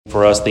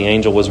for us, the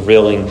angel was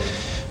revealing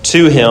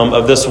to him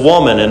of this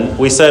woman. And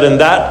we said in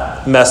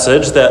that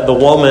message that the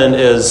woman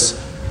is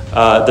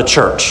the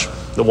church.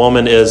 The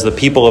woman is the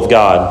people of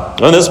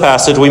God. In this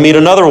passage, we meet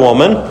another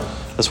woman.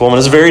 This woman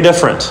is very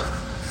different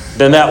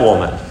than that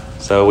woman.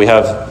 So we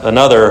have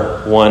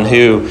another one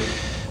who,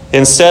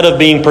 instead of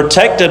being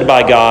protected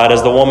by God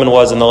as the woman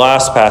was in the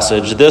last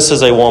passage, this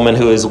is a woman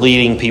who is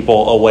leading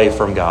people away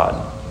from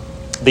God.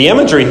 The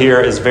imagery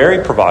here is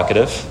very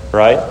provocative,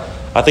 right?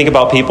 I think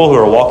about people who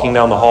are walking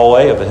down the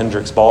hallway of the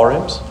Hendricks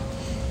Ballrooms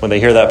when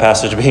they hear that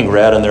passage being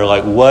read and they're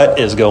like,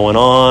 what is going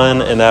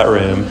on in that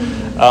room?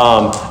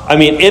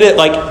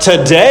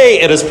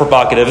 Today it is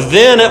provocative.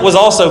 Then it was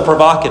also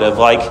provocative.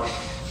 Like,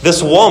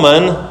 this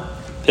woman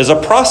is a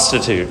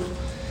prostitute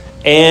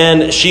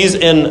and she's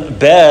in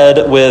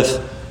bed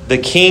with the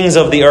kings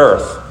of the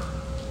earth.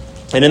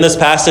 And in this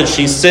passage,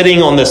 she's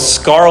sitting on this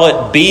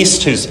scarlet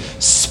beast who's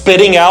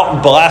spitting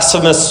out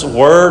blasphemous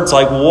words.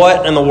 Like,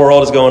 what in the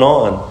world is going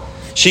on?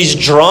 She's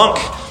drunk,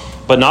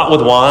 but not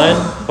with wine.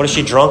 What is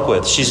she drunk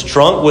with? She's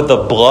drunk with the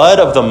blood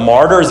of the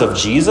martyrs of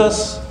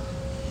Jesus.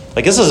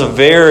 Like, this is a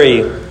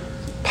very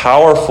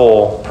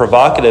powerful,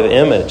 provocative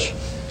image.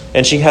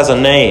 And she has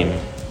a name.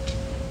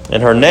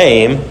 And her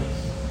name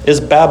is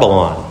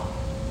Babylon.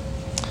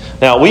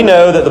 Now, we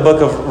know that the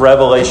book of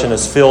Revelation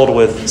is filled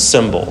with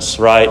symbols,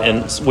 right?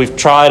 And we've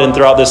tried, and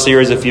throughout this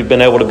series, if you've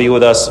been able to be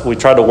with us, we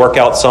tried to work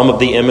out some of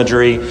the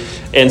imagery.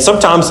 And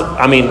sometimes,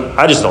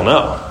 I just don't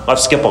know.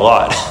 I've skipped a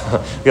lot.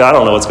 I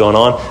don't know what's going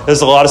on.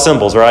 There's a lot of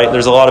symbols, right?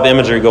 There's a lot of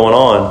imagery going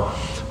on.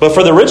 But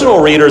for the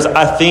original readers,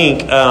 I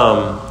think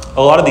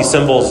a lot of these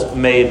symbols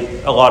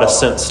made a lot of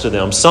sense to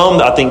them. Some,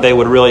 I think they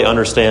would really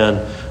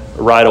understand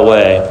right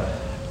away.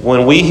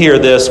 When we hear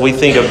this, we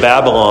think of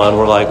Babylon.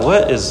 We're like,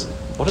 what is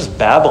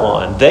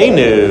Babylon? They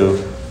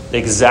knew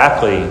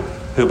exactly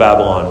who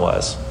Babylon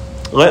was.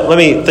 Let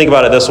me think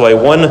about it this way.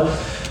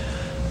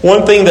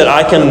 One thing that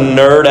I can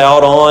nerd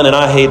out on, and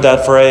I hate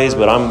that phrase,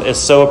 but it's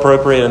so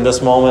appropriate in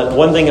this moment.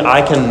 One thing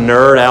I can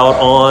nerd out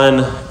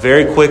on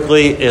very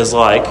quickly is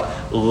like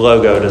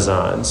logo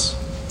designs.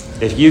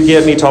 If you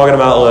get me talking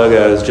about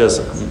logos,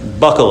 just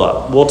buckle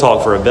up. We'll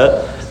talk for a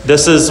bit.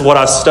 This is what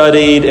I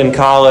studied in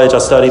college. I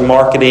studied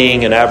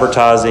marketing and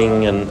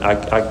advertising, and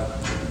I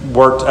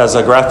worked as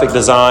a graphic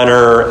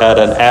designer at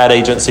an ad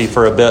agency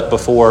for a bit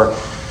before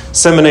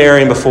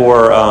seminary and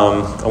before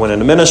I went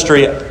into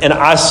ministry. And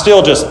I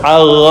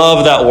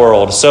love that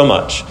world so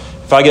much.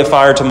 If I get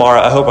fired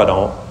tomorrow, I hope I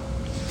don't.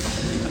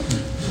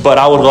 But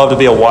I would love to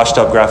be a washed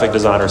up graphic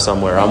designer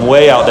somewhere. I'm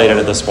way outdated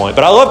at this point.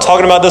 But I love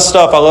talking about this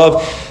stuff.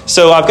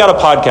 So I've got a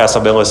podcast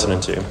I've been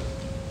listening to.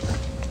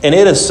 And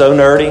it is so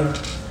nerdy.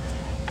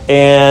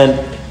 And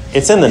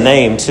it's in the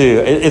name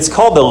too. It's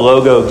called The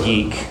Logo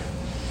Geek.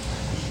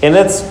 And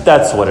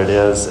that's what it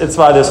is. It's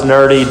by this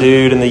nerdy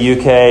dude in the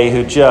UK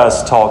who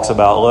just talks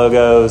about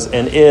logos.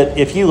 And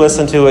if you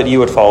listen to it, you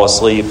would fall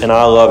asleep. And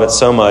I love it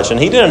so much. And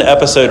he did an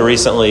episode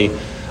recently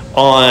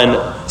on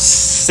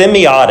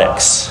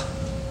semiotics.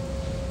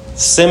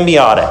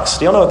 Semiotics.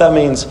 Do y'all know what that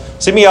means?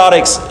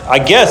 Semiotics, I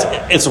guess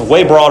it's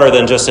way broader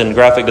than just in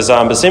graphic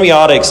design. But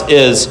semiotics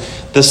is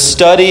the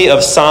study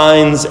of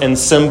signs and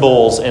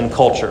symbols in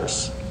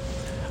cultures.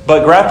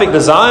 But graphic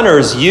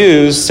designers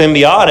use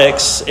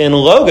semiotics in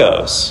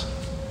logos.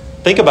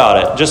 Think about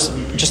it. Just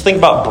think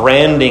about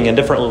branding and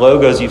different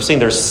logos you've seen.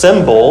 There's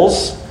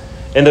symbols,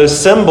 and those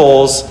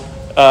symbols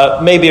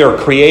maybe are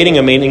creating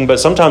a meaning, but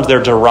sometimes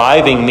they're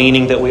deriving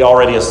meaning that we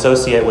already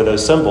associate with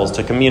those symbols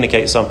to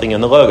communicate something in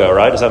the logo,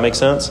 right? Does that make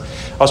sense?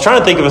 I was trying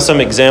to think of some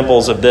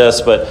examples of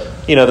this, but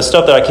the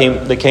stuff that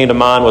came to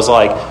mind was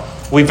like,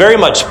 we very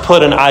much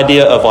put an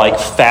idea of like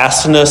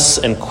fastness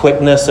and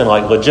quickness in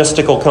like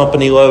logistical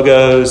company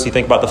logos. You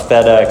think about the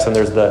FedEx and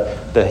there's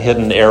the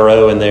hidden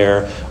arrow in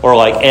there. Or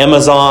like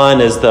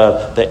Amazon is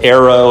the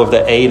arrow of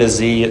the A to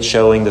Z. It's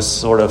showing this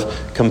sort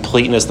of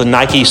completeness. The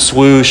Nike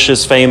swoosh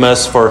is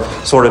famous for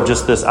sort of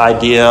just this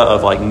idea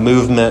of like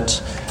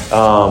movement.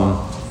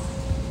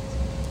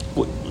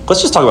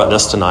 Let's just talk about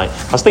this tonight.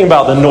 I was thinking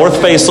about the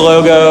North Face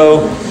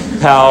logo,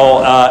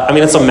 how,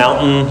 it's a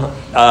mountain.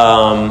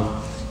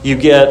 You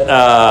get,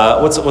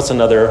 what's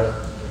another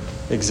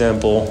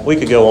example? We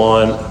could go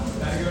on.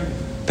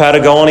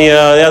 Patagonia,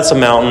 that's a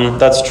mountain.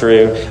 That's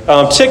true.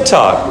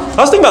 TikTok. I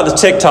was thinking about the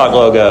TikTok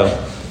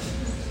logo.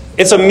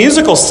 It's a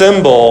musical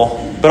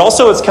symbol, but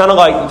also it's kind of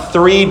like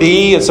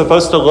 3D. It's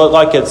supposed to look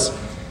like it's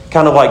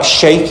kind of like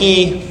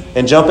shaky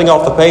and jumping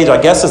off the page.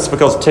 I guess it's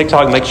because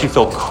TikTok makes you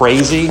feel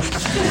crazy.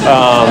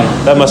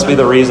 That must be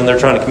the reason they're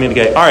trying to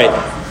communicate. All right,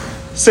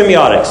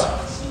 semiotics.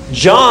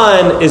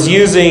 John is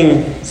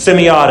using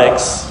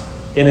semiotics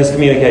in his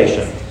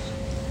communication.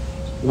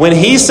 When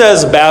he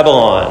says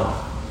Babylon,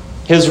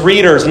 his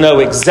readers know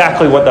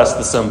exactly what that's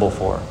the symbol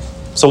for.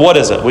 So what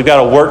is it? We've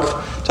got to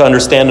work to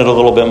understand it a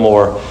little bit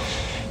more.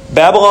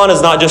 Babylon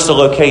is not just a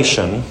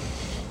location.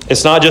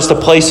 It's not just a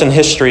place in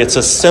history. It's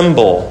a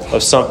symbol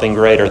of something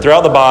greater.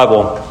 Throughout the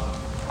Bible,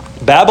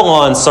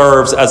 Babylon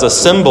serves as a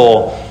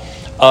symbol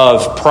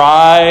of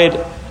pride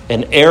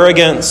and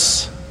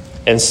arrogance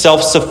and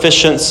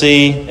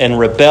self-sufficiency and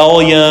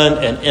rebellion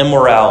and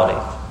immorality.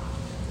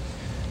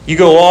 You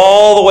go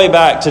all the way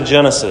back to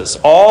Genesis.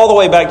 All the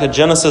way back to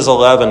Genesis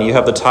 11, you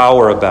have the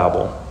Tower of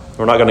Babel.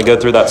 We're not going to go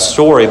through that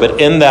story,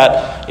 but in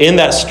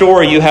that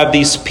story, you have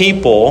these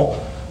people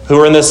who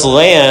are in this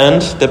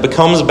land that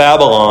becomes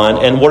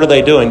Babylon, and what are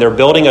they doing? They're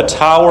building a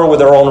tower with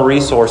their own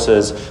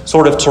resources,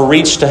 sort of to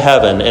reach to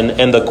heaven.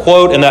 And the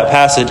quote in that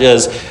passage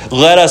is,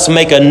 "Let us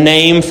make a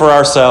name for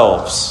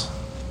ourselves."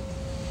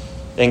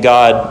 And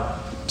God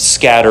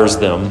scatters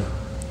them.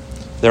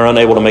 They're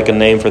unable to make a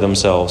name for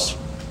themselves.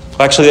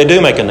 Actually, they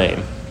do make a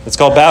name. It's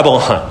called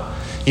Babylon.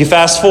 You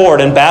fast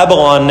forward, and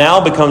Babylon now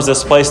becomes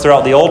this place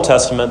throughout the Old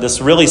Testament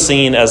that's really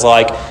seen as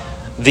like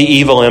the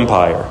evil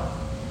empire.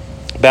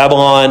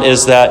 Babylon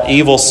is that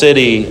evil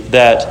city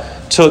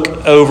that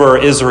took over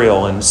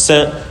Israel and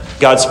sent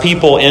God's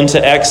people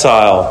into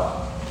exile.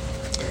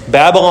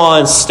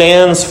 Babylon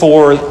stands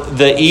for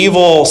the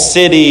evil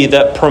city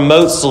that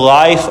promotes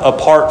life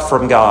apart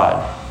from God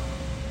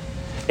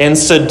and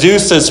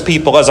seduces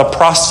people as a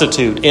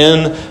prostitute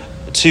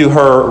into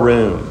her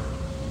room,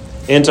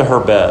 into her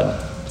bed,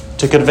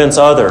 to convince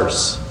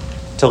others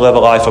to live a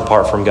life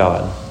apart from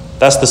God.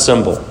 That's the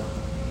symbol.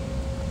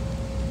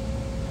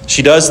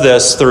 She does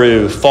this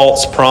through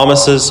false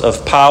promises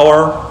of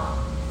power,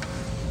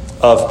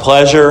 of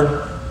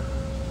pleasure,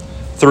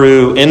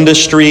 through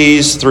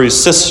industries, through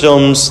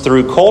systems,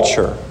 through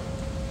culture,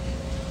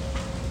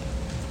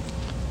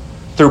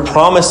 through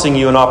promising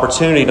you an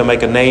opportunity to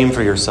make a name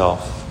for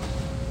yourself.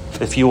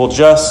 If you will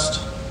just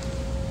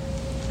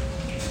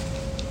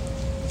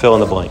fill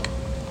in the blank.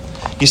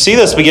 You see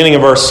this beginning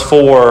in verse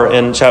 4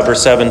 in chapter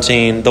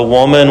 17. The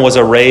woman was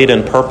arrayed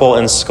in purple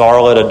and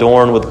scarlet,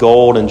 adorned with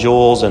gold and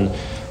jewels and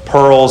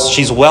pearls.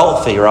 She's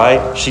wealthy,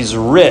 right? She's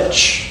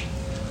rich.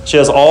 She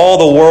has all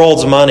the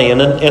world's money,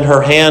 and in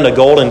her hand a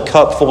golden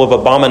cup full of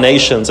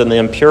abominations and the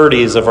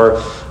impurities of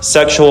her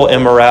sexual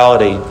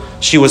immorality.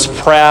 She was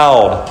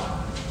proud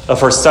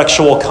of her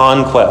sexual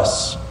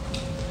conquests.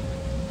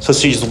 So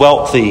she's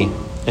wealthy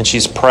and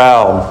she's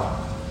proud.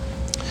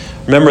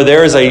 Remember,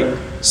 there is a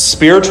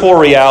spiritual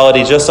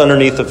reality just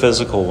underneath the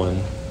physical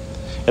one.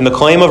 And the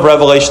claim of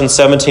Revelation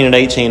 17 and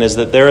 18 is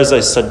that there is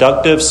a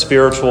seductive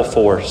spiritual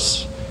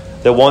force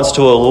that wants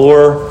to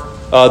allure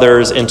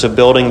others into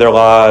building their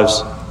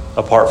lives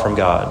apart from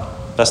God.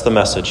 That's the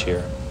message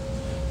here.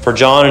 For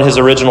John and his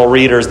original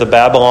readers, the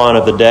Babylon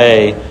of the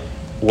day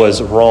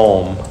was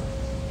Rome.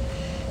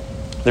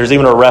 There's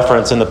even a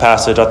reference in the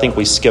passage, I think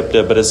we skipped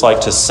it, but it's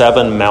like to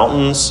 7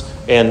 mountains.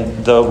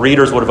 And the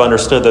readers would have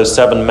understood those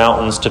 7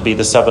 mountains to be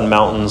the 7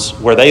 mountains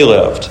where they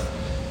lived.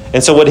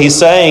 And so what he's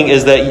saying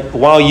is that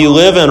while you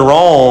live in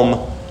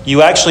Rome,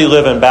 you actually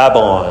live in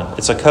Babylon.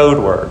 It's a code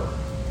word.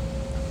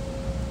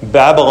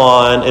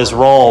 Babylon is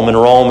Rome, and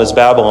Rome is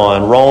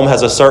Babylon. Rome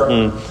has a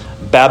certain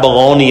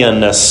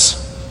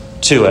Babylonianness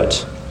to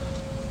it.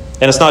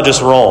 And it's not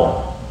just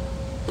Rome.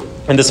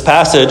 In this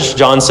passage,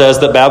 John says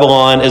that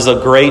Babylon is a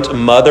great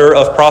mother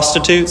of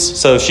prostitutes.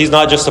 So she's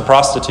not just a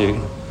prostitute.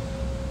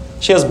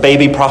 She has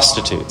baby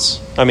prostitutes.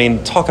 I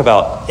mean, talk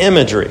about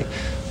imagery.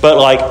 But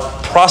like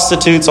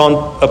prostitutes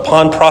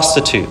upon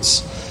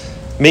prostitutes.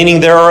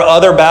 Meaning there are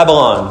other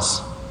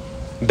Babylons.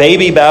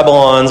 Baby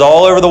Babylons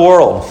all over the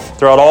world.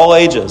 Throughout all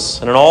ages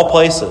and in all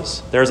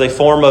places. There's a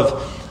form of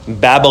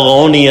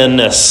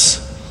Babylonianness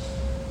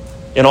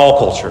in all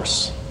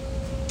cultures.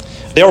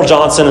 Dale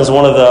Johnson is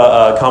one of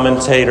the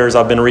commentators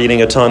I've been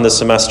reading a ton this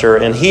semester,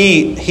 and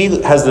he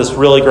has this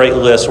really great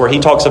list where he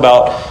talks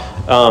about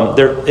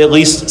there are at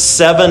least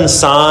 7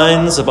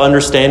 signs of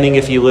understanding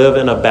if you live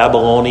in a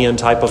Babylonian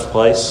type of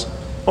place.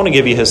 I want to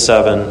give you his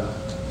 7.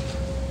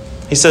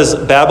 He says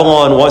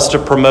Babylon wants to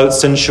promote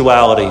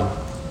sensuality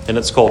in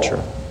its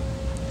culture.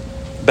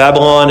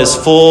 Babylon is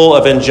full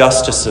of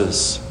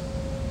injustices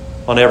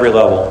on every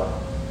level.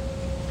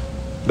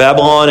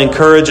 Babylon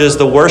encourages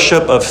the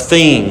worship of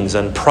things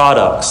and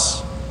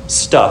products,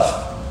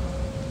 stuff.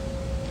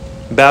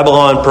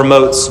 Babylon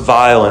promotes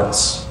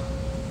violence.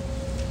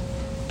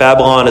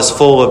 Babylon is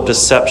full of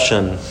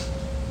deception.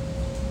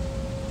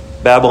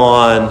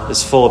 Babylon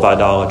is full of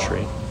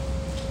idolatry.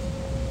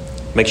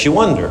 Makes you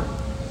wonder,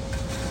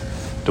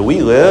 do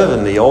we live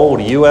in the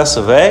old US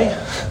of A?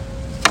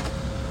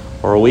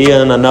 Or are we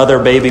in another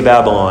baby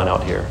Babylon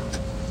out here?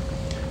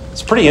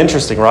 It's pretty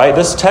interesting, right?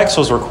 This text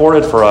was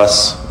recorded for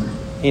us,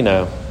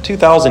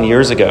 2,000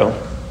 years ago.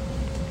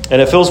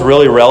 And it feels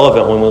really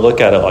relevant when we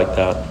look at it like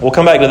that. We'll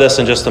come back to this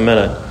in just a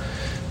minute.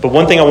 But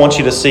one thing I want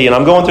you to see, and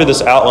I'm going through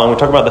this outline, we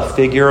talk about the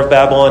figure of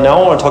Babylon.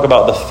 Now I want to talk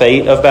about the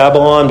fate of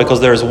Babylon,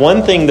 because there's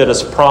one thing that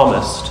is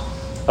promised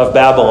of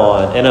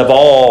Babylon and of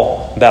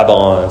all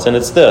Babylons, and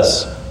it's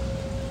this.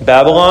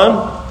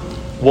 Babylon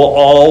will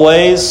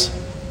always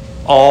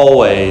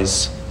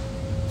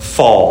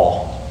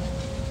fall.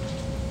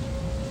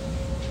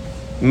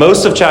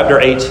 Most of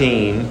chapter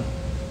 18,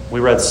 we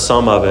read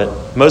some of it,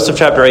 most of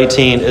chapter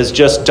 18 is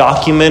just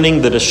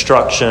documenting the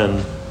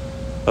destruction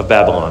of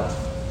Babylon.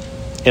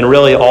 And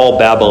really all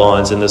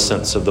Babylons in the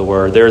sense of the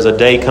word. There's a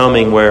day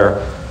coming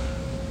where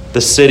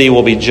The city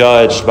will be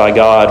judged by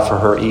God for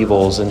her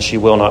evils, and she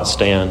will not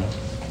stand.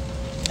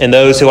 And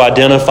those who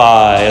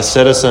identify as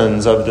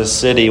citizens of the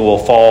city will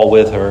fall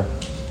with her.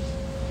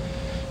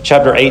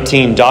 Chapter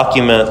 18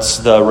 documents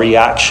the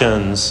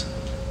reactions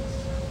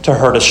to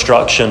her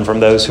destruction from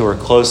those who are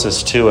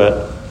closest to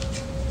it.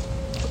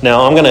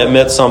 Now, I'm going to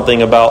admit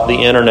something about the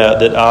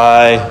internet that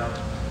I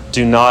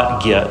do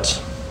not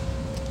get.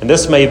 And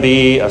this may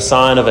be a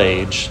sign of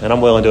age, and I'm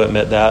willing to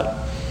admit that.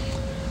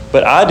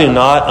 But I do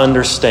not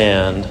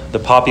understand the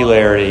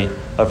popularity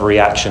of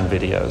reaction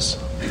videos.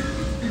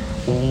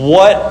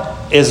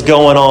 What is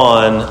going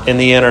on in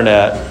the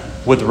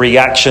internet with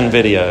reaction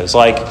videos?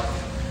 Like,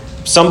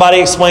 somebody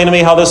explain to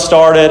me how this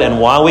started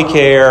and why we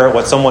care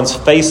what someone's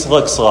face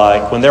looks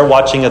like when they're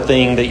watching a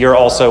thing that you're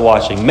also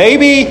watching.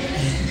 Maybe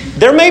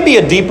there may be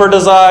a deeper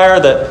desire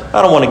that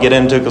I don't want to get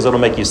into because it'll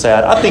make you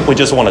sad. I think we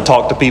just want to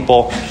talk to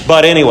people.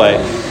 But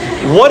anyway,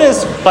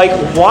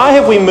 why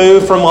have we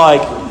moved from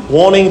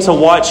wanting to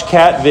watch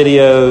cat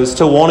videos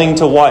to wanting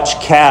to watch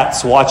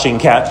cats watching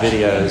cat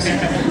videos?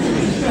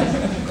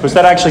 Which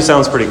that actually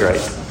sounds pretty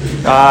great.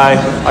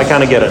 I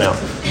kind of get it now.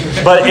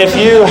 But if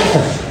you...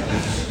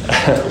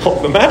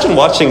 imagine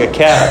watching a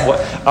cat.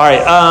 All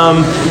right,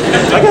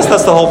 I guess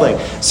that's the whole thing.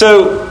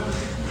 So,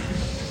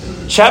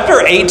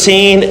 chapter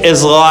 18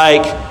 is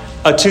like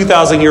a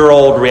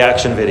 2,000-year-old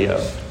reaction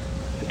video.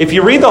 If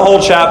you read the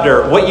whole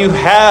chapter, what you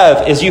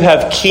have is you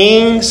have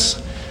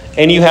kings,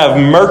 and you have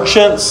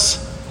merchants,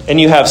 and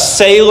you have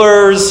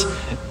sailors,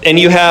 and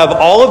you have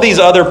all of these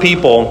other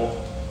people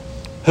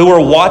who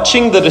are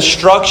watching the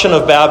destruction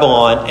of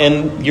Babylon,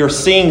 and you're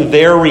seeing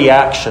their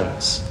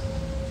reactions.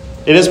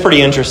 It is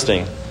pretty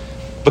interesting.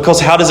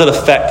 Because how does it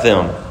affect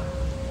them?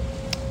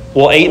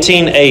 Well,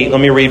 18:8, let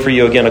me read for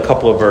you again a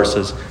couple of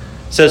verses. It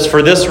says,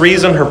 "For this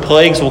reason her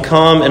plagues will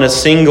come in a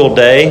single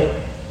day,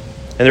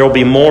 and there will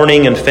be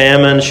mourning and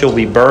famine. She'll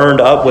be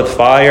burned up with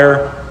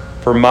fire,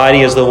 for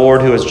mighty is the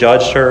Lord who has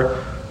judged her."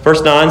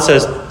 Verse 9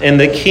 says, "And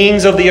the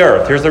kings of the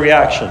earth," here's the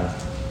reaction.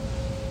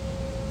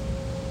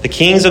 "The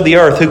kings of the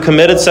earth who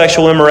committed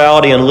sexual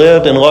immorality and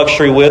lived in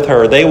luxury with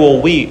her, they will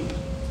weep,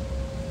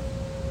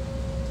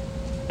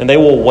 and they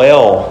will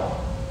wail.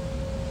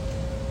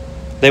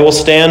 They will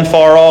stand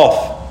far off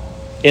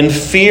in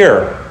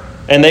fear,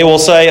 and they will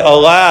say,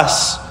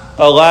 'Alas,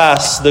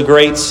 alas, the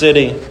great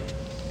city,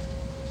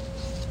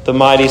 the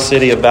mighty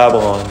city of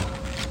Babylon.'"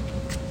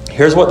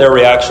 Here's what their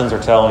reactions are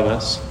telling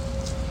us.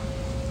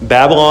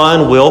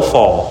 Babylon will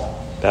fall.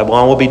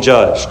 Babylon will be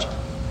judged,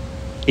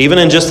 even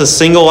in just a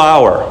single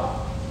hour.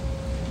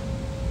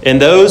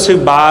 And those who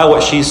buy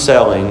what she's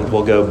selling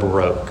will go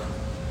broke.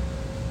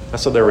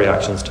 That's what their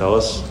reactions tell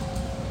us.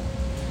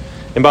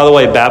 And by the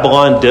way,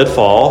 Babylon did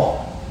fall,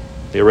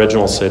 the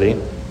original city.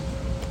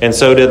 And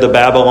so did the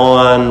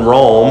Babylon.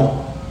 Rome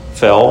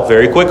fell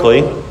very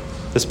quickly.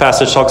 This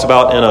passage talks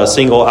about in a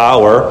single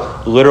hour,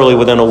 literally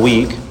within a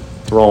week,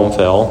 Rome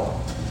fell.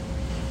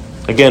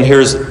 Again,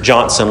 here's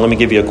Johnson. Let me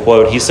give you a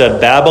quote. He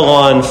said,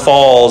 "Babylon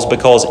falls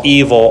because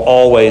evil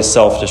always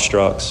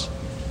self-destructs.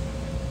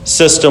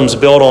 Systems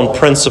built on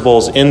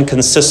principles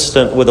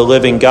inconsistent with the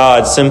living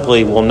God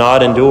simply will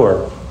not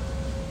endure."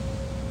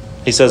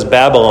 He says,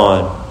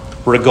 "Babylon,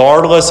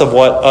 regardless of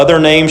what other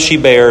name she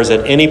bears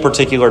at any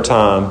particular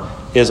time,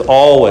 is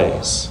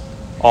always,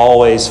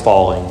 always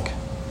falling."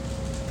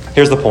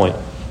 Here's the point.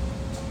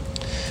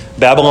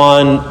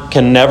 Babylon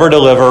can never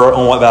deliver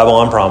on what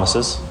Babylon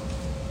promises.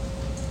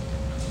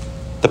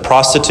 The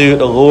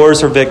prostitute allures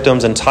her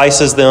victims,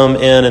 entices them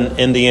in, and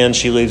in the end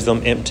she leaves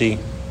them empty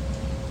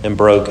and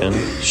broken.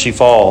 She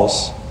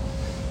falls,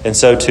 and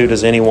so too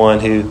does anyone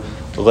who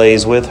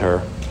lays with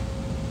her.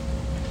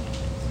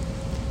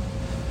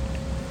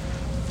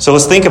 So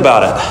let's think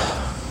about it.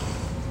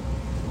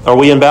 Are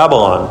we in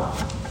Babylon?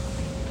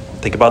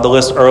 Think about the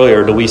list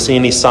earlier. Do we see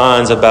any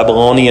signs of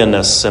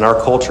Babylonianness in our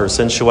culture,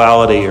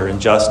 sensuality or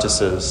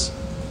injustices,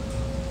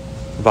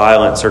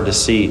 violence or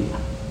deceit?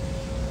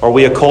 Are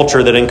we a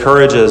culture that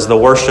encourages the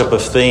worship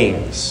of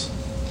things,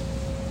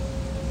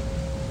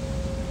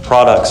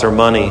 products or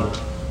money?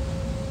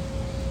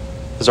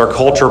 Does our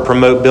culture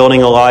promote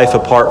building a life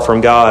apart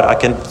from God?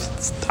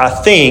 I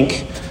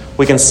think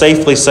we can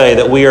safely say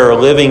that we are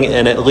living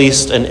in at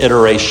least an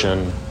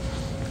iteration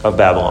of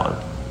Babylon.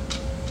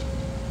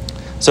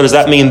 So does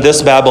that mean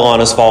this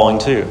Babylon is falling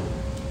too?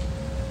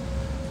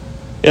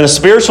 In a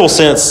spiritual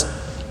sense,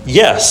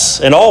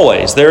 yes, and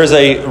always. There is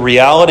a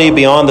reality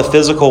beyond the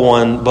physical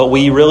one, but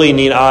we really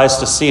need eyes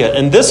to see it.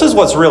 And this is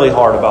what's really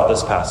hard about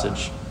this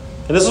passage.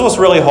 And this is what's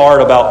really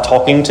hard about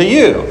talking to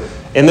you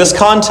in this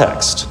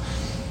context.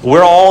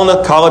 We're all on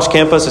the college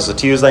campus. It's a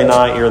Tuesday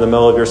night. You're in the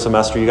middle of your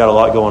semester. You got a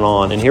lot going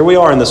on. And here we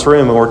are in this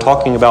room, and we're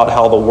talking about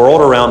how the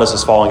world around us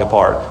is falling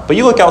apart. But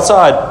you look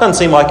outside, it doesn't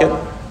seem like it,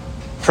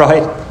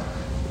 right?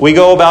 We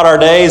go about our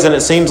days, and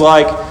it seems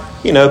like,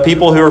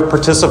 people who are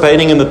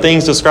participating in the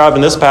things described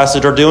in this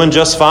passage are doing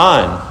just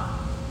fine.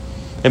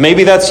 And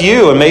maybe that's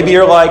you, and maybe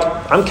you're like,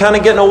 I'm kind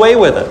of getting away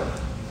with it.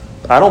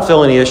 I don't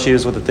feel any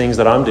issues with the things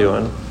that I'm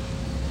doing.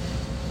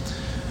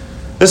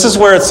 This is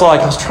where it's like,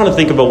 I was trying to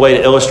think of a way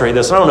to illustrate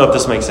this. I don't know if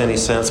this makes any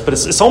sense, but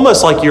it's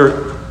almost like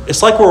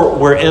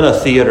we're in a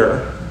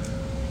theater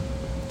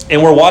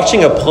and we're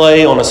watching a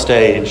play on a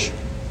stage.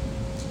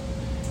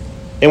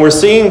 And we're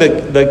seeing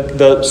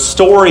the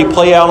story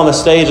play out on the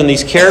stage and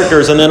these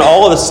characters, and then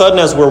all of a sudden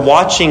as we're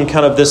watching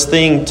kind of this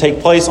thing take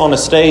place on the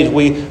stage,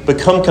 we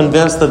become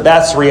convinced that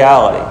that's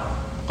reality.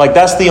 Like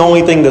that's the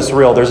only thing that's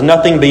real. There's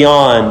nothing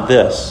beyond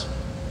this.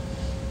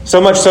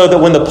 So much so that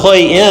when the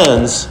play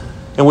ends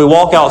and we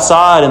walk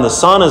outside and the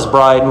sun is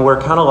bright and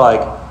we're kind of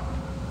like,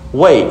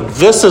 wait,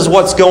 this is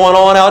what's going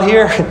on out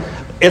here?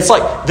 It's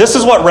like, this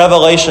is what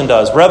Revelation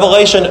does.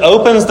 Revelation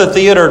opens the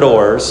theater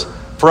doors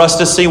for us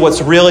to see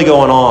what's really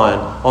going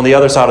on the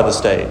other side of the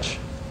stage.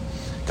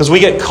 Because we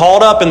get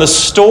caught up in the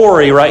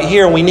story right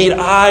here. We need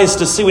eyes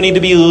to see. We need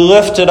to be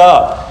lifted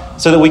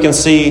up so that we can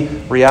see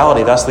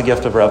reality. That's the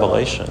gift of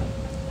Revelation.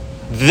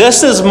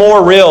 This is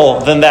more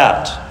real than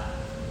that.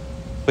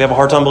 We have a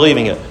hard time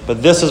believing it,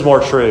 but this is more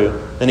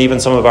true than even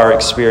some of our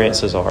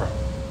experiences are.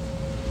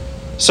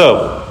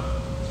 So,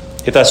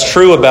 if that's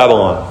true of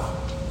Babylon,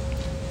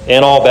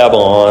 and all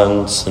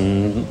Babylons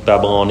and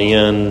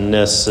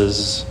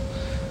Babyloniannesses,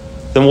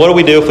 then what do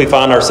we do if we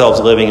find ourselves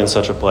living in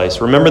such a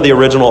place? Remember the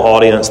original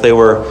audience. They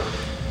were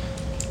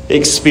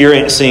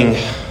experiencing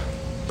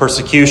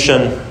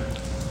persecution.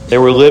 They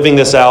were living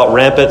this out,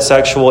 rampant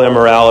sexual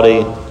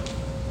immorality,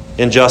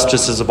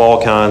 injustices of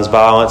all kinds,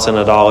 violence and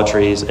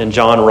idolatries. And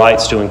John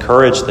writes to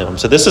encourage them.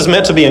 So this is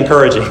meant to be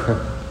encouraging. I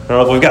don't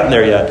know if we've gotten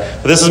there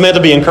yet. But this is meant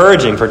to be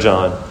encouraging for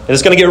John. And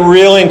it's going to get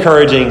really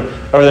encouraging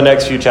over the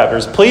next few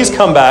chapters. Please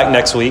come back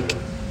next week.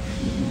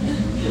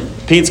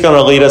 Pete's going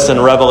to lead us in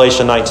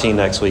Revelation 19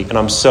 next week, and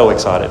I'm so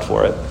excited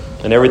for it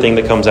and everything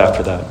that comes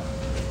after that.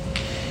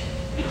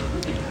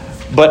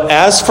 But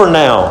as for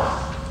now,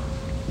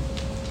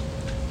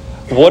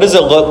 what does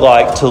it look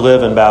like to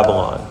live in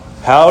Babylon?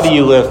 How do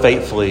you live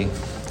faithfully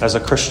as a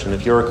Christian,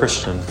 if you're a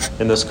Christian,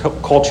 in this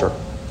culture?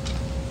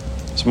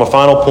 So my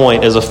final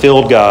point is a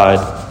field guide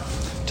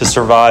to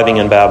surviving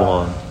in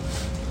Babylon.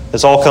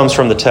 This all comes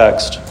from the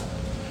text.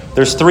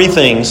 There's three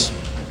things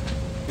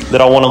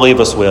that I want to leave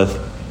us with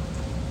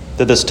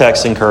that this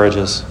text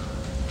encourages.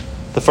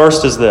 The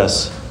first is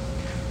this: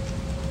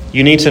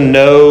 you need to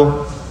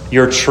know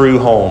your true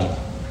home.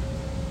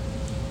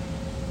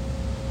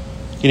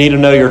 You need to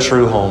know your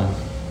true home.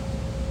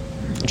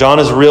 John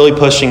is really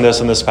pushing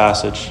this in this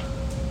passage.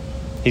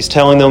 He's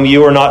telling them,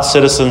 you are not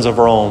citizens of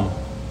Rome.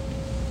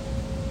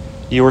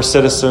 You are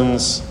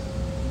citizens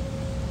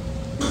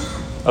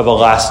of a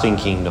lasting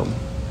kingdom.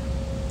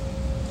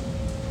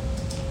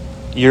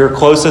 Your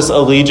closest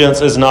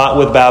allegiance is not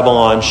with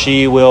Babylon.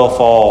 She will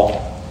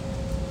fall.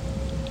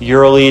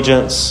 Your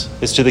allegiance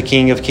is to the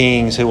King of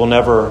Kings, who will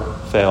never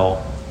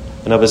fail,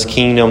 and of his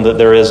kingdom that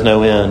there is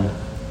no end.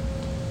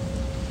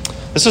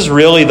 This is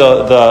really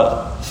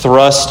the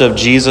thrust of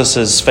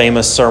Jesus'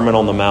 famous Sermon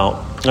on the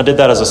Mount. I did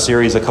that as a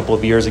series a couple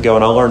of years ago,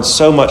 and I learned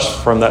so much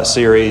from that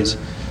series.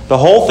 The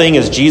whole thing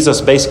is Jesus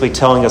basically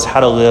telling us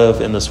how to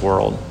live in this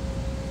world.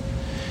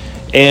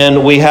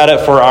 And we had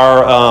it for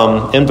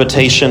our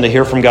invitation to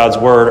hear from God's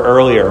word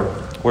earlier,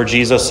 where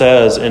Jesus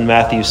says in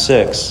Matthew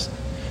 6,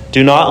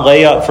 do not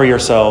lay up for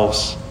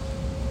yourselves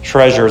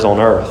treasures on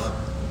earth,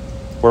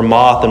 where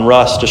moth and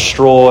rust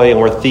destroy and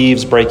where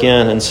thieves break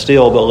in and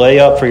steal, but lay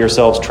up for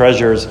yourselves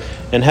treasures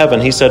in heaven.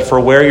 He said, for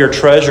where your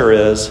treasure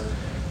is,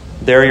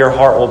 there your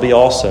heart will be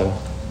also.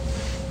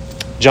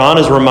 John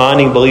is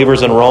reminding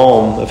believers in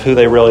Rome of who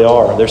they really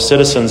are. They're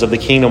citizens of the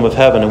kingdom of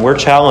heaven, and we're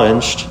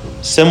challenged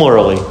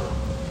similarly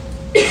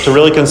to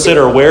really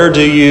consider, where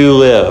do you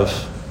live?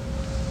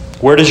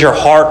 Where does your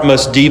heart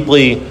most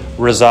deeply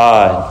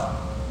reside?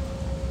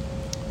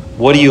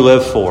 What do you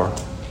live for?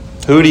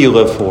 Who do you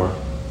live for?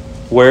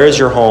 Where is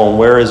your home?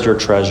 Where is your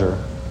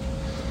treasure?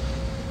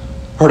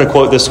 I heard a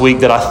quote this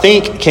week that I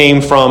think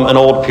came from an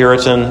old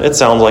Puritan. It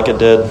sounds like it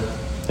did.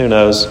 Who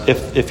knows?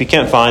 If you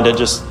can't find it,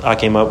 I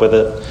came up with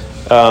it.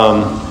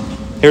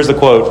 Here's the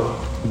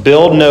quote.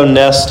 Build no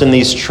nest in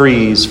these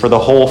trees, for the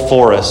whole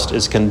forest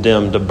is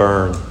condemned to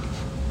burn.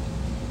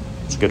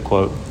 It's a good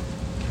quote.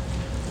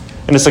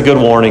 And it's a good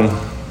warning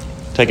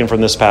taken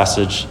from this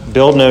passage.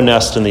 Build no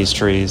nest in these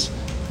trees.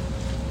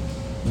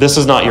 This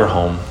is not your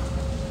home.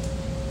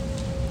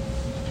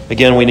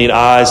 Again, we need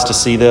eyes to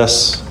see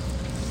this.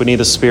 We need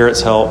the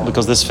Spirit's help,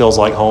 because this feels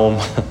like home.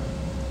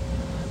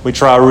 We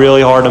try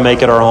really hard to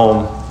make it our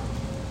home.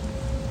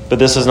 But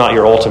this is not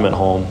your ultimate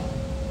home.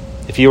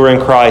 If you are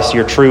in Christ,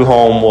 your true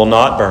home will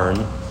not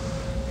burn,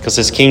 because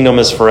his kingdom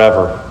is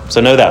forever. So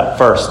know that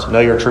first.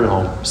 Know your true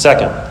home.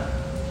 Second,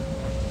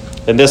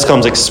 and this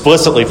comes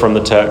explicitly from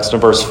the text in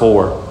verse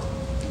 4.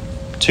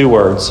 2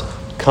 words.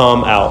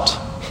 Come out.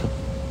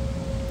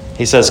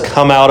 He says,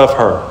 come out of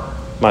her,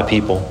 my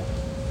people,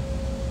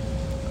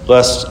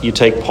 lest you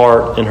take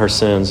part in her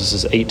sins. This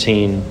is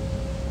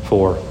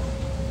 18:4.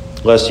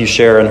 Lest you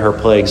share in her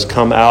plagues.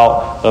 Come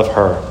out of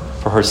her,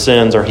 for her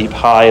sins are heaped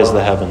high as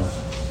the heaven.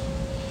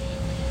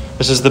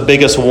 This is the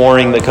biggest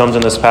warning that comes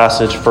in this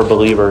passage for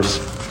believers.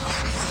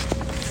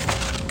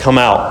 Come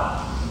out.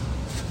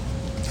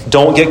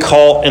 Don't get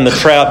caught in the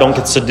trap. Don't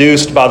get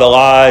seduced by the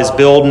lies.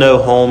 Build no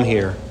home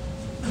here.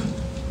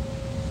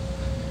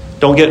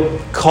 Don't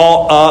get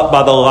caught up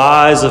by the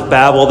lies of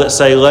Babel that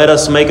say, let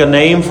us make a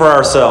name for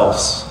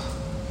ourselves.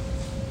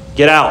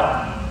 Get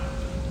out.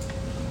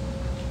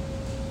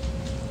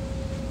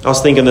 I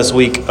was thinking this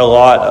week a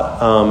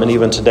lot, and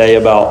even today,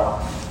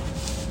 about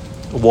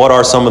what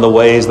are some of the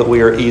ways that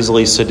we are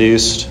easily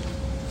seduced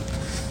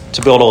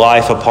to build a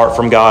life apart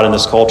from God in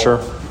this culture.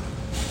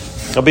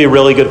 That'll be a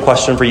really good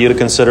question for you to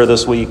consider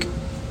this week.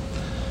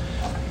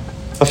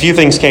 A few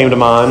things came to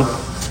mind.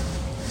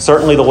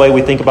 Certainly the way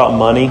we think about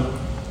money.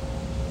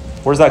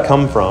 Where does that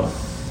come from?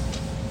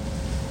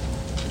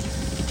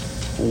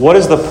 What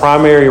is the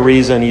primary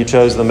reason you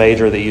chose the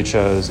major that you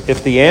chose?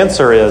 If the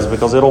answer is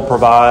because it'll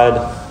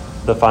provide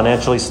the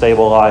financially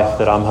stable life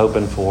that I'm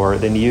hoping for,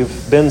 then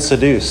you've been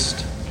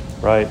seduced,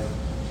 right?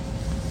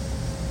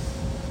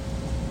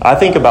 I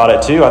think about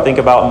it too. I think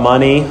about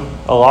money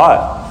a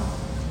lot.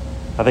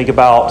 I think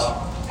about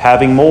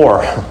having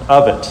more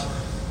of it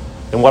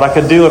and what I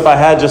could do if I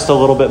had just a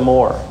little bit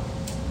more,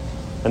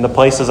 and the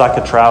places I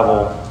could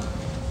travel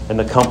and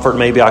the comfort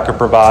maybe I could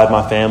provide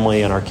my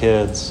family and our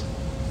kids.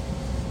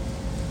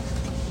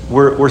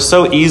 We're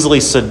so easily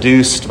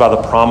seduced by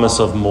the promise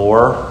of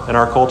more in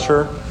our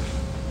culture.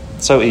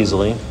 So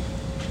easily.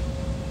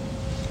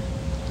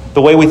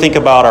 The way we think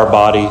about our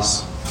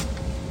bodies.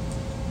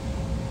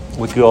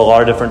 We could go a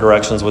lot of different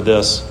directions with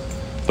this.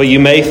 But you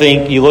may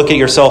think, you look at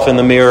yourself in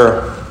the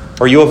mirror,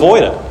 or you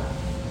avoid it.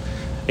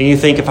 And you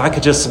think, if I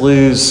could just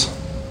lose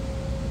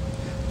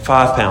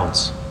 5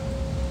 pounds.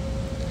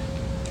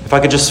 If I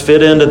could just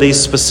fit into these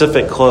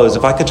specific clothes.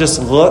 If I could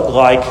just look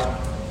like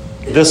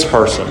this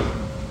person.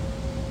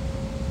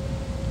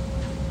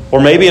 Or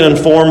maybe it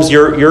informs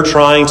you're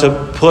trying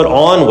to put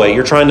on weight.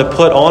 You're trying to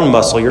put on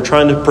muscle. You're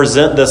trying to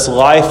present this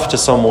life to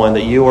someone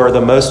that you are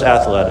the most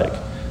athletic,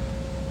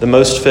 the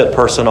most fit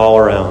person all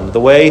around. The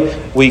way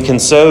we can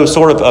so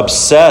sort of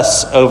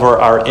obsess over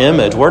our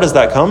image, where does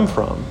that come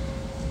from?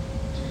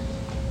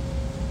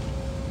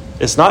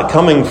 It's not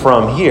coming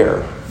from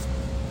here.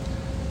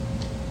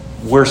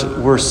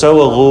 We're so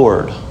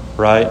allured,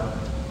 right,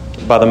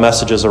 by the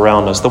messages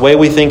around us. The way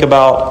we think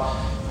about,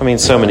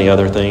 so many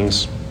other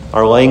things.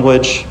 Our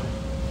language,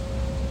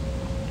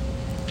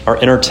 our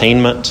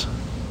entertainment,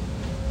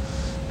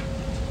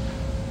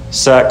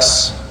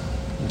 sex,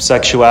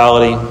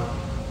 sexuality,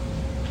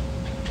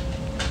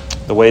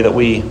 the way that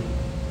we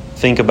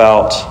think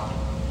about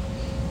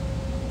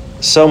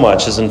so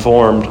much is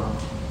informed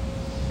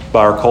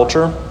by our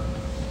culture.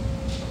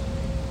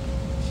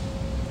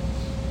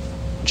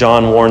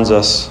 John warns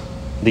us,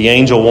 the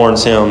angel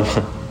warns him,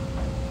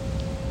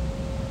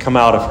 come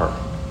out of her.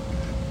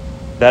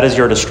 That is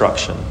your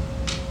destruction.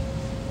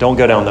 Don't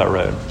go down that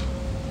road.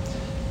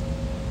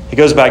 He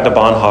goes back to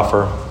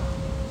Bonhoeffer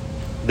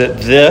that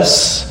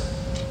this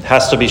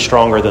has to be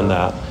stronger than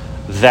that.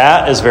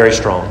 That is very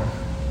strong.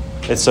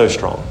 It's so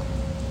strong.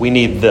 We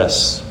need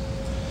this.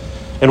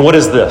 And what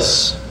is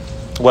this?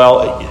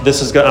 Well, I'm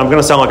going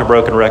to sound like a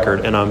broken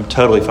record, and I'm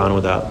totally fine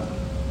with that.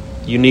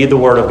 You need the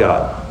Word of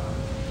God.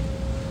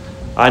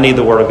 I need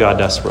the Word of God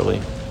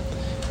desperately.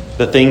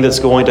 The thing that's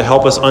going to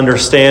help us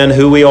understand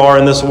who we are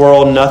in this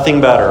world,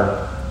 nothing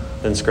better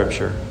than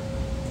Scripture.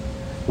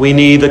 We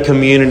need the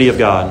community of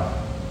God.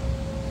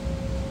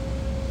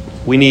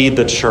 We need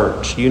the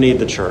church. You need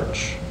the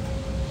church.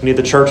 We need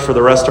the church for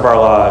the rest of our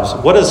lives.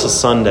 What is a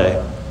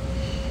Sunday?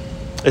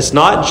 It's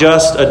not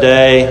just a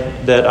day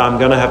that I'm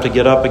going to have to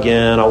get up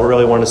again. I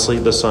really want to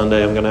sleep this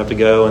Sunday. I'm going to have to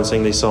go and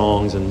sing these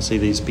songs and see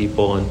these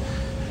people. And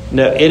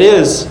no, it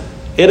is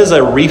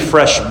a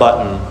refresh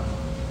button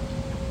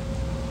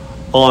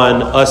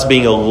on us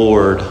being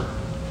allured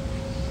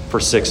for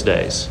 6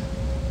 days.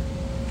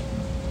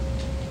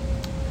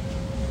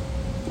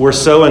 We're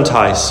so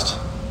enticed.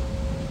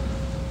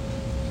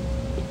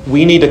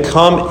 We need to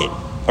come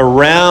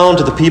around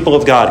to the people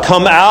of God.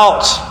 Come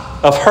out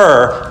of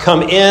her.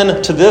 Come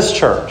in to this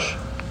church.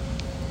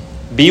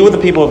 Be with the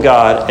people of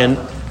God and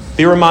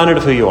be reminded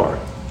of who you are.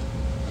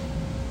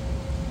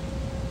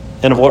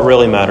 And of what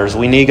really matters.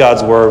 We need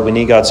God's word. We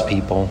need God's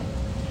people.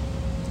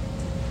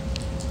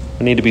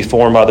 We need to be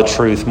formed by the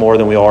truth more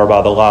than we are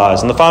by the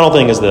lies. And the final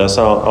thing is this.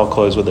 I'll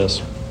close with this.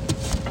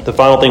 The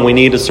final thing we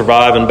need to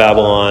survive in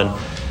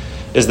Babylon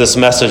is this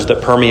message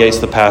that permeates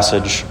the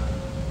passage,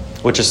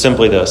 which is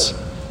simply this.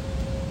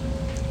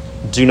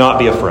 Do not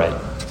be afraid.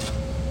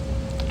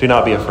 Do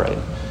not be afraid.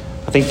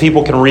 I think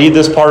people can read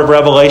this part of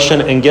Revelation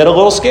and get a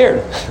little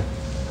scared.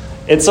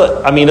 It's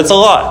a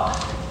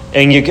lot.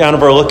 And you kind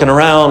of are looking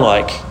around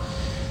like,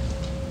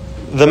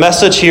 the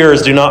message here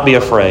is do not be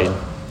afraid.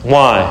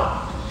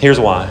 Why? Here's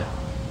why.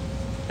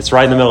 It's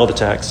right in the middle of the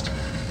text.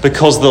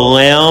 Because the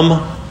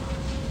Lamb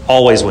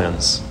always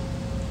wins.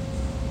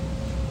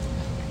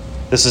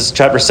 This is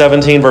chapter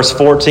 17, verse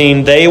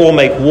 14. They will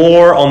make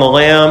war on the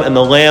Lamb, and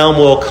the Lamb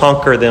will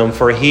conquer them,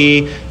 for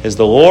he is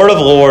the Lord of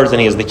lords, and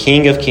he is the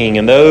King of kings,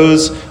 and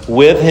those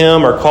with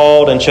him are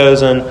called and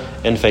chosen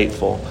and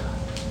faithful.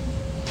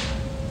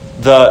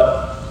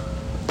 The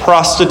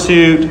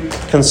prostitute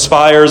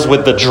conspires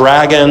with the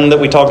dragon that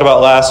we talked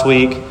about last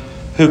week,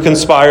 who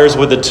conspires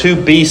with the two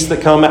beasts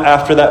that come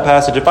after that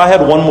passage. If I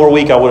had one more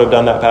week, I would have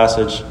done that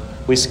passage.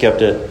 We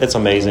skipped it. It's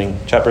amazing.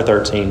 Chapter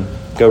 13.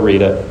 Go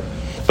read it.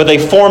 But they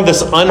form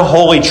this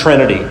unholy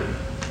trinity,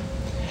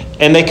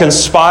 and they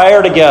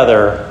conspire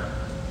together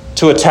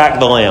to attack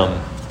the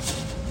Lamb.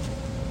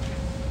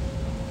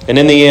 And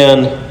in the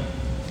end,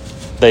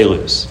 they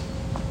lose.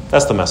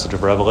 That's the message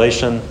of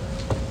Revelation.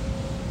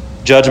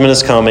 Judgment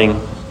is coming.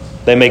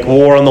 They make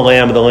war on the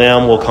Lamb, and the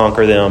Lamb will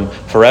conquer them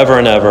forever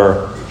and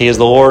ever. He is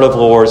the Lord of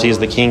lords. He is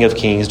the King of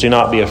kings. Do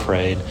not be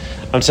afraid.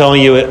 I'm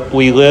telling you,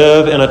 we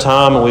live in a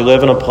time and we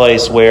live in a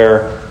place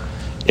where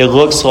it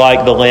looks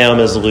like the Lamb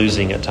is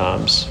losing at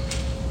times.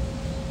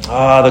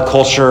 The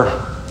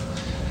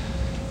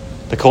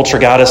culture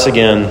got us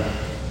again.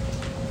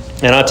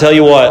 And I tell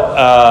you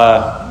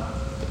what,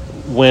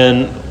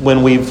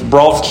 when we've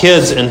brought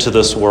kids into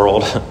this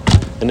world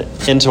and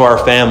into our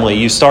family,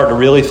 you start to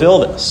really feel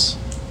this.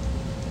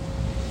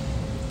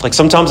 Like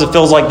sometimes it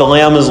feels like the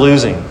Lamb is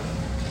losing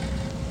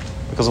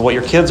because of what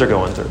your kids are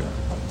going through.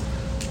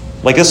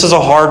 Like this is a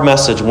hard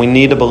message. We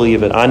need to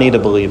believe it. I need to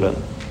believe it.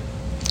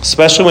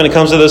 Especially when it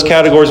comes to those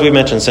categories we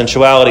mentioned: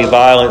 sensuality,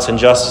 violence,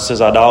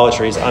 injustices,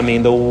 idolatries. I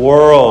mean, the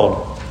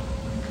world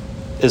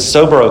is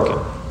so broken.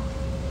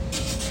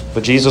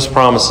 But Jesus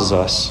promises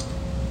us,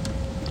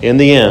 in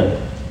the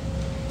end,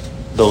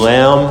 the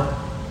Lamb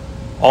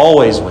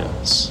always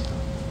wins.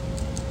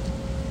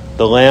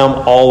 The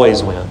Lamb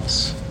always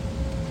wins.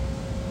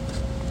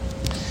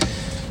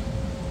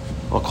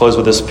 I'll close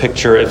with this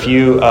picture. If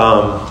you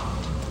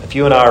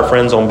and I are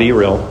friends on Be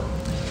Real,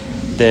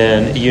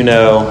 then you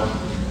know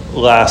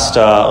last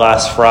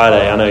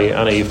Friday, I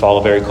know you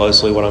follow very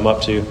closely what I'm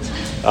up to.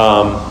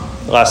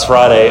 Last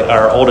Friday,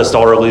 our oldest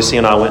daughter Lucy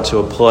and I went to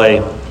a play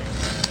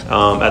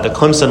at the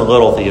Clemson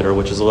Little Theater,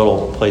 which is a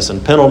little place in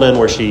Pendleton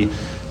where she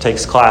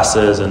takes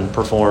classes and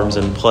performs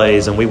and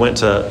plays. And we went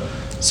to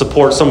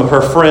support some of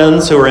her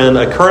friends who are in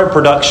a current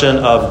production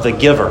of The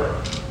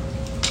Giver.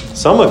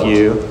 Some of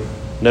you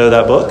know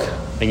that book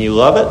and you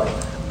love it.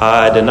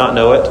 I did not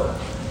know it,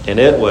 and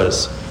it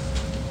was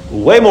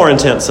way more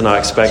intense than I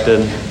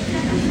expected.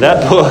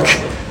 That book,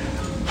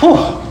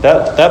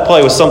 that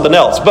play was something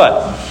else.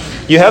 But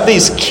you have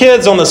these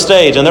kids on the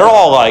stage, and they're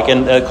all like,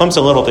 in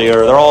Clemson Little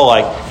Theater, they're all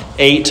like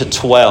 8 to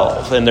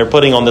 12, and they're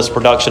putting on this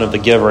production of The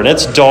Giver, and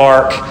it's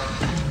dark,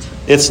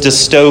 it's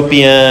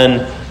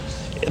dystopian.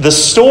 The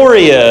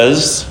story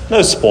is,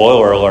 no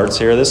spoiler alerts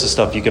here, this is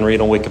stuff you can read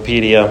on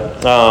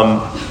Wikipedia.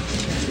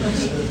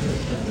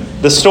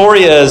 The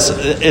story is,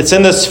 it's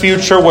in this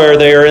future where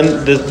they're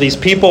in these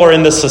people are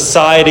in this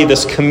society,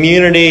 this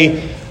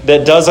community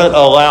that doesn't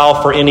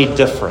allow for any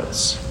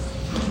difference.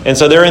 And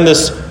so they're in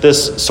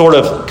this sort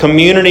of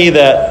community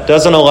that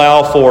doesn't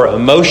allow for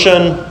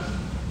emotion.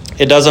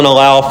 It doesn't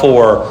allow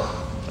for,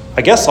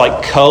 I guess,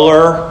 like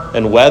color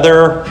and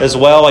weather as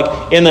well.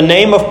 Like in the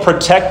name of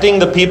protecting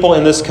the people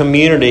in this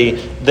community,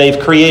 they've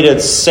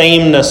created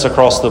sameness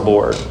across the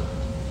board.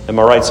 Am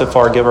I right so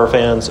far, Giver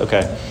fans?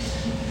 Okay.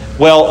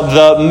 Well,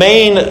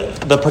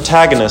 the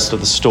protagonist of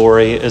the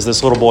story is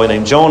this little boy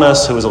named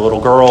Jonas, who was a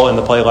little girl in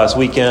the play last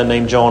weekend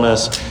named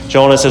Jonas.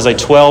 Jonas is a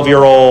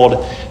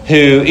 12-year-old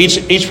who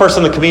each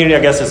person in the community,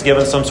 I guess, is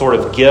given some sort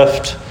of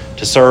gift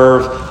to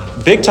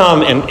serve. Big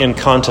time in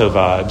Encanto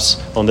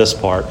vibes on this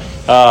part.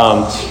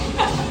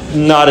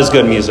 Not as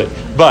good music,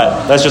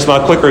 but that's just my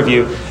quick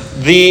review.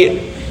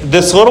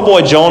 This little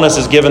boy Jonas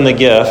is given the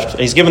gift.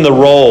 He's given the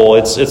role.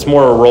 It's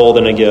more a role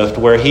than a gift,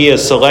 where he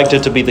is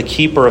selected to be the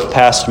keeper of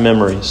past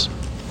memories,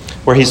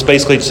 where he's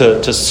basically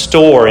to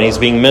store, and he's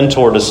being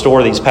mentored to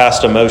store these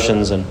past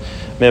emotions and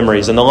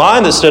memories. And the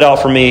line that stood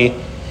out for me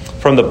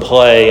from the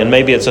play, and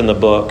maybe it's in the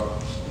book,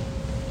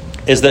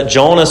 is that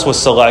Jonas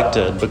was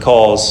selected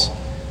because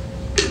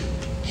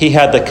he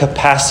had the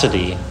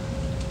capacity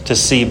to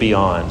see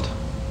beyond.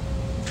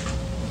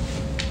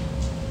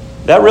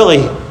 That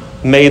really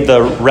made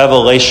the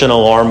Revelation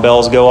alarm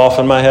bells go off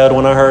in my head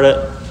when I heard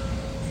it.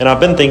 And I've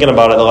been thinking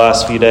about it the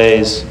last few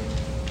days.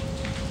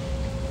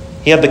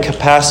 He had the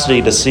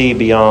capacity to see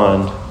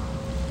beyond.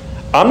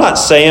 I'm not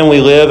saying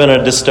we live in a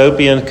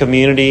dystopian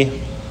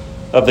community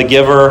of the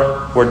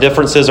Giver where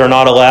differences are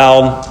not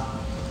allowed,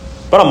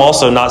 but I'm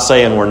also not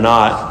saying we're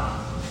not.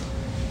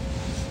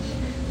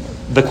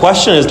 The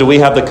question is, do we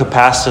have the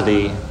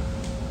capacity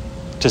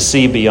to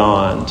see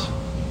beyond?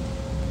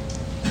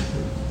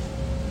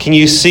 Can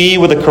you see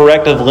with the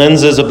corrective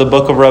lenses of the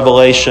book of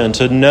Revelation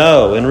to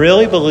know and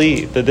really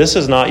believe that this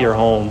is not your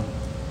home?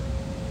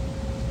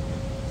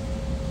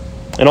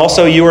 And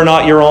also, you are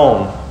not your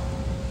own.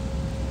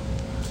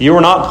 You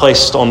were not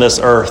placed on this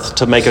earth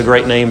to make a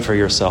great name for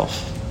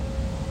yourself.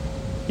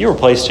 You were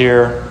placed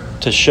here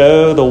to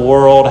show the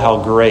world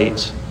how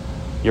great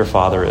your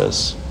Father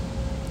is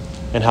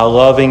and how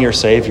loving your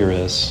Savior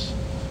is.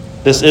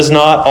 This is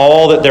not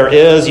all that there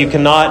is. You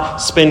cannot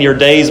spend your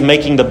days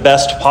making the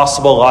best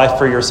possible life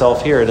for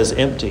yourself here. It is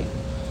empty.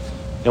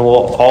 and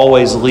will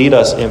always lead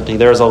us empty.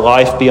 There is a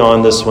life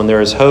beyond this one. There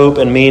is hope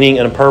and meaning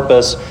and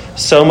purpose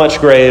so much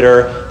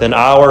greater than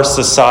our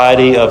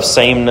society of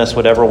sameness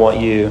would ever want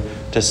you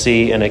to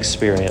see and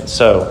experience.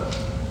 So,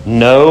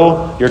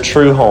 know your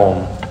true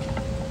home.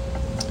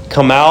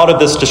 Come out of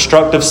this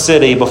destructive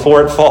city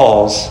before it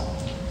falls,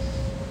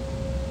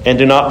 and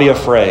do not be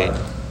afraid,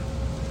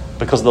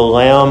 because the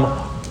Lamb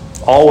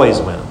always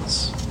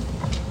wins.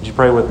 Would you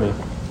pray with me?